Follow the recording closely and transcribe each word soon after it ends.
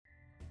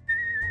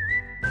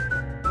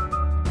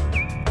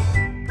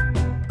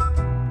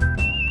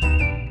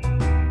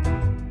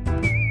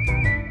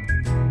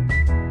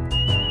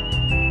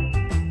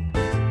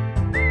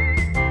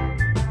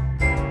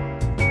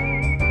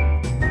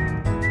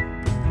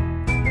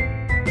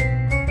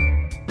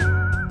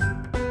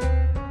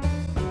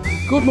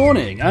Good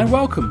morning and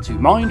welcome to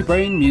Mind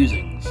Brain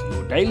Musings,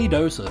 your daily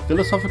dose of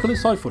philosophical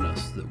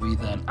insightfulness that we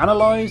then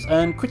analyse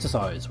and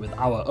criticise with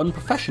our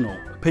unprofessional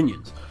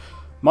opinions.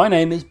 My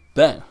name is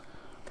Ben.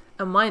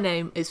 And my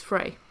name is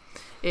Frey.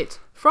 It's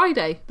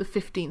Friday, the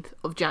 15th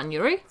of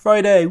January.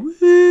 Friday,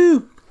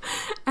 woo!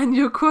 And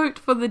your quote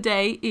for the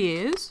day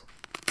is...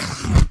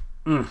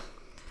 In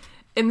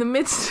the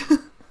midst...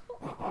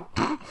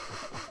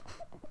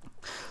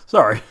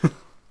 Sorry.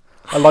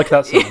 I like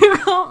that sound. You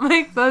can't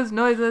make those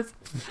noises.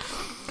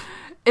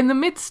 In the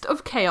midst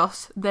of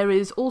chaos, there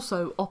is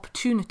also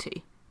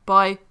opportunity,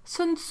 by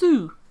Sun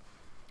Tzu.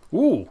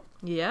 Ooh.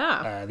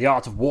 Yeah. The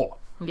Art of War.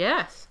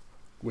 Yes.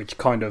 Which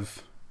kind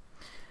of...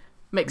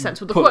 Makes sense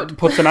with the quote.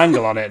 Puts an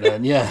angle on it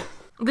then, yeah.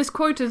 This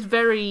quote is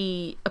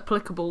very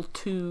applicable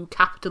to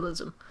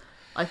capitalism,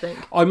 I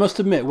think. I must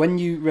admit, when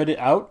you read it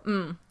out,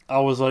 I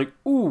was like,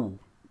 ooh,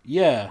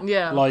 yeah.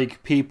 Yeah.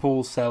 Like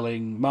people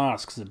selling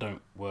masks that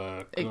don't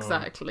work.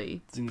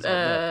 Exactly. Things like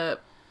that.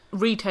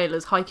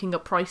 Retailers hiking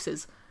up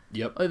prices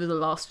Yep. over the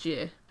last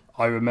year.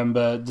 I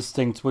remember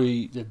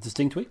distinctly at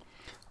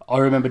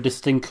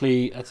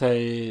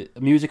a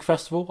music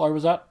festival I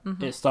was at.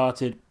 Mm-hmm. It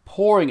started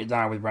pouring it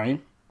down with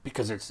rain,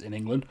 because it's in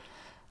England.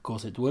 Of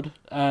course it would.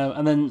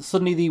 And then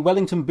suddenly the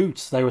Wellington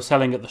boots they were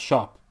selling at the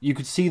shop, you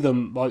could see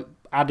them like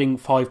adding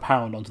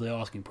 £5 onto the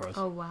asking price.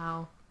 Oh,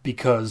 wow.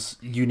 Because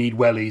you need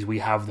wellies, we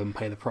have them,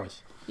 pay the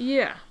price.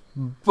 Yeah.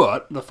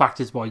 But the fact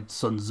is, by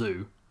Sun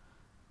Tzu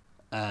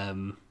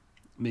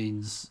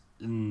means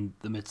in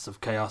the midst of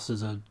chaos,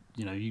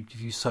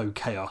 if you sow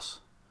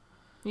chaos.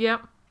 Yeah.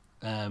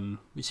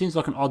 It seems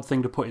like an odd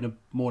thing to put in a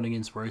morning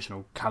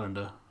inspirational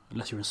calendar,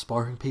 unless you're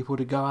inspiring people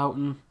to go out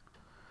and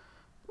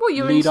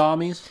lead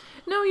armies.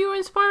 No, you're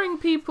inspiring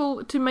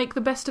people to make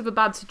the best of a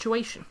bad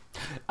situation.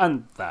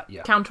 And that,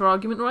 yeah.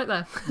 Counter-argument right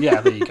there.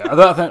 Yeah, there you go.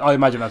 I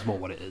imagine that's more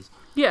what it is.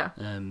 Yeah.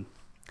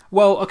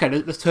 Well, okay,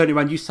 let's turn it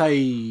around. You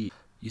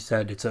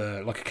said it's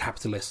like a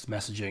capitalist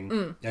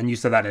messaging, and you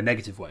said that in a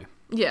negative way.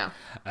 Yeah.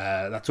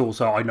 That's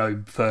also, I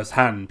know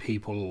firsthand,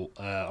 people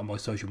on my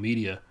social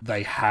media,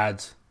 they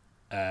had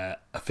a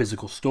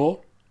physical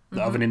store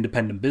of an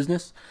independent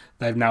business.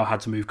 They've now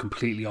had to move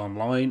completely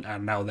online,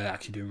 and now they're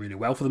actually doing really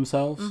well for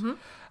themselves.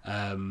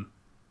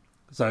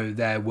 So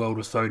their world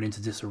was thrown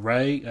into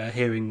disarray.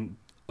 Hearing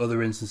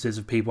other instances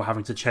of people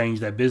having to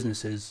change their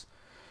businesses.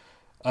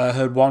 I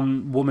heard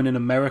one woman in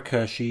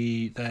America,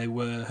 her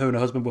and her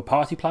husband were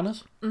party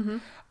planners. Mm-hmm.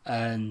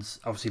 And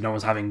obviously no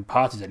one's having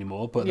parties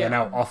anymore, but they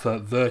now offer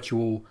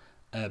virtual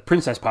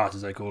princess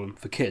parties, they call them,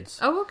 for kids.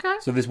 Oh, okay.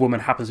 So this woman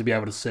happens to be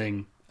able to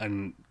sing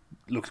and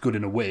looks good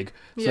in a wig.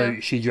 So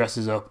she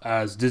dresses up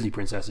as Disney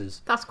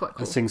princesses. That's quite cool.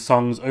 And sings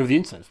songs over the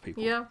internet for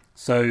people. Yeah.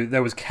 So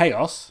there was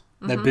chaos.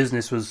 Their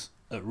business was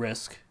at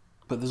risk.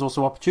 But there's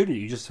also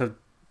opportunity.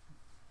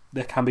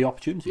 There can be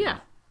opportunity. Yeah.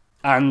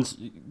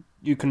 And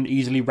you can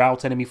easily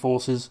rout enemy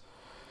forces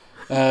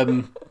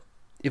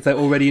if they're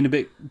already in a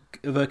bit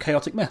of a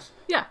chaotic mess.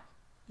 Yeah.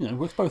 It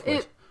works both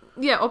ways.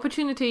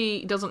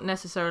 Opportunity doesn't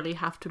necessarily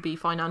have to be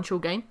financial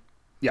gain.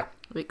 Yeah.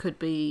 It could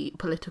be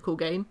political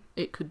gain.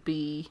 It could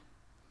be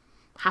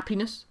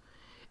happiness.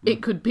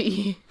 It could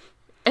be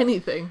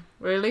anything,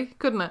 really,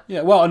 couldn't it?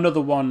 Yeah, well,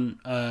 another one,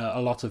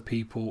 a lot of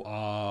people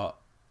are,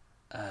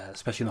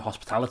 especially in the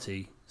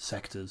hospitality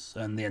sectors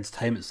and the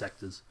entertainment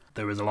sectors,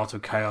 there is a lot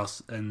of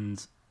chaos,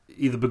 and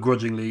either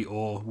begrudgingly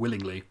or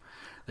willingly,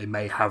 they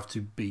may have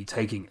to be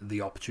taking the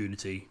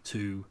opportunity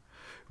to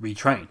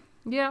retrain.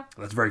 Yeah.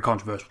 That's a very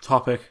controversial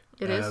topic.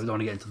 It is. We don't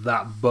want to get into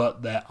that,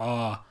 but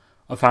I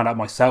found out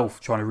myself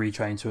trying to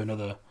retrain to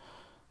another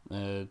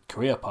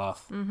career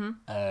path.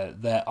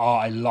 Mm-hmm. There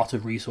are a lot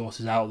of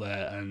resources out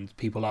there, and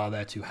people are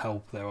there to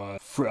help. There are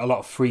a lot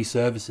of free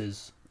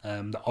services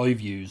that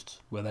I've used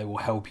where they will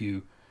help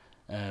you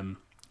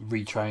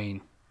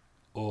retrain,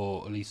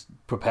 or at least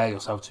prepare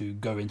yourself to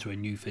go into a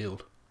new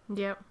field.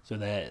 Yep. So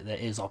there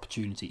is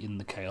opportunity in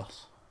the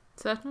chaos.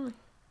 Certainly.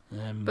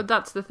 But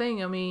that's the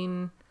thing. I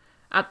mean,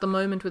 at the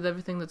moment with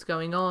everything that's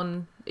going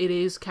on, it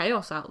is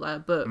chaos out there.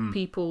 But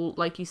people,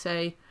 like you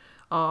say,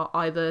 are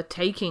either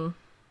taking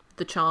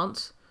the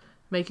chance,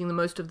 making the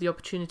most of the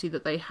opportunity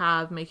that they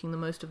have, making the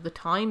most of the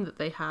time that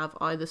they have,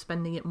 either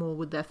spending it more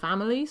with their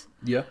families.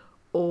 Yeah.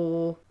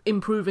 Or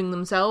improving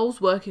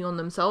themselves, working on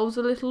themselves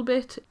a little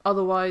bit.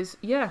 Otherwise,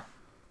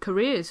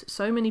 careers.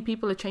 So many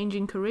people are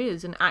changing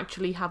careers and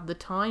actually have the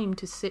time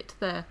to sit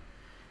there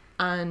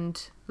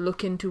and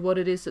look into what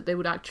it is that they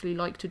would actually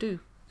like to do.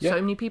 Yeah.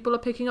 So many people are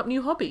picking up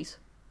new hobbies.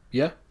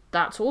 Yeah.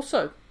 That's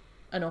also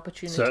an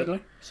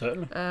opportunity.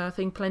 Certainly. I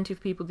think plenty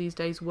of people these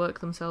days work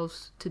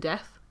themselves to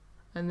death.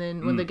 And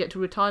then when they get to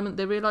retirement,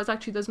 they realise,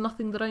 actually, there's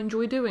nothing that I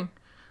enjoy doing.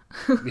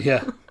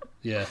 Yeah.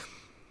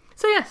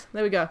 So yes,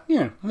 there we go.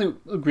 Yeah, I think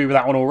I agree with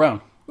that one all round.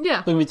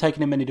 Yeah. They can be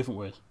taken in many different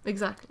ways.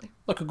 Exactly.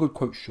 Like a good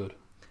quote should.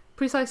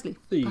 Precisely.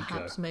 There you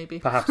Perhaps, go. maybe.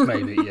 Perhaps,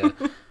 maybe, yeah.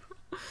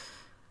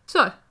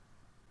 So,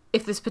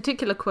 if this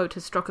particular quote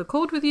has struck a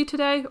chord with you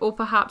today, or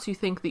perhaps you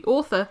think the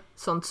author,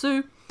 Sun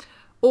Tzu,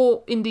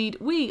 or indeed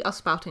we are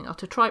spouting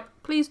utter tripe,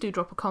 please do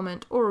drop a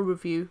comment or a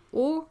review,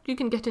 or you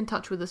can get in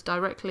touch with us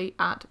directly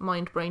at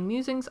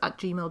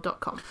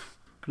mindbrainmusings@gmail.com.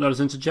 Can I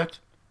just interject?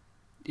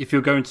 If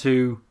you're going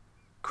to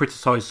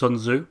criticise Sun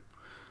Tzu,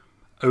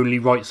 only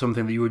write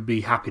something that you would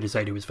be happy to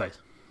say to his face.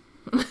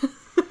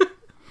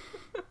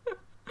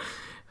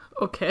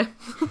 Okay.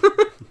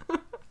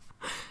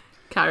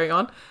 Carrying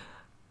on.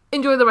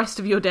 Enjoy the rest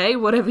of your day,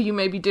 whatever you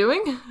may be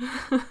doing.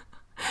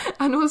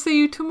 And we'll see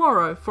you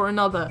tomorrow for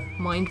another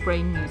Mind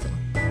Brain Musing.